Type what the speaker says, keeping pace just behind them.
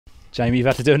Jamie, you've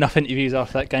had to do enough interviews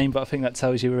after that game, but I think that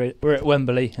tells you we're at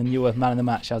Wembley and you were man of the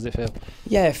match. How's it feel?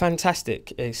 Yeah,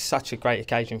 fantastic. It's such a great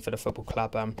occasion for the football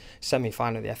club.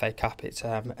 Semi-final of the FA Cup, it's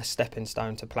a stepping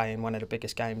stone to playing one of the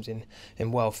biggest games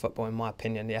in world football, in my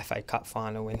opinion. The FA Cup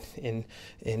final in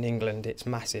England, it's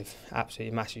massive,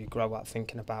 absolutely massive. You grow up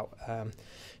thinking about,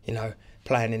 you know,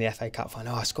 playing in the FA Cup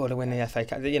final. Oh, I scored a win in the FA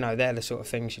Cup. You know, they're the sort of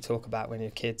things you talk about when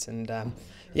you're kids, and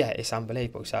yeah, it's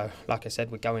unbelievable. So, like I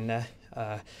said, we're going there.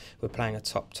 We're playing a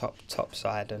top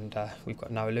side, and we've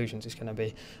got no illusions. It's going to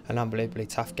be an unbelievably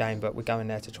tough game, but we're going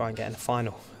there to try and get in the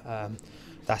final.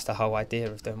 That's the whole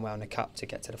idea of doing well in the cup, to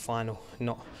get to the final,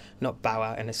 not bow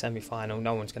out in the semi-final.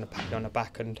 No one's going to pat you on the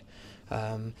back and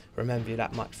remember you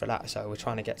that much for that. So we're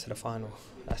trying to get to the final.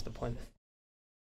 That's the point.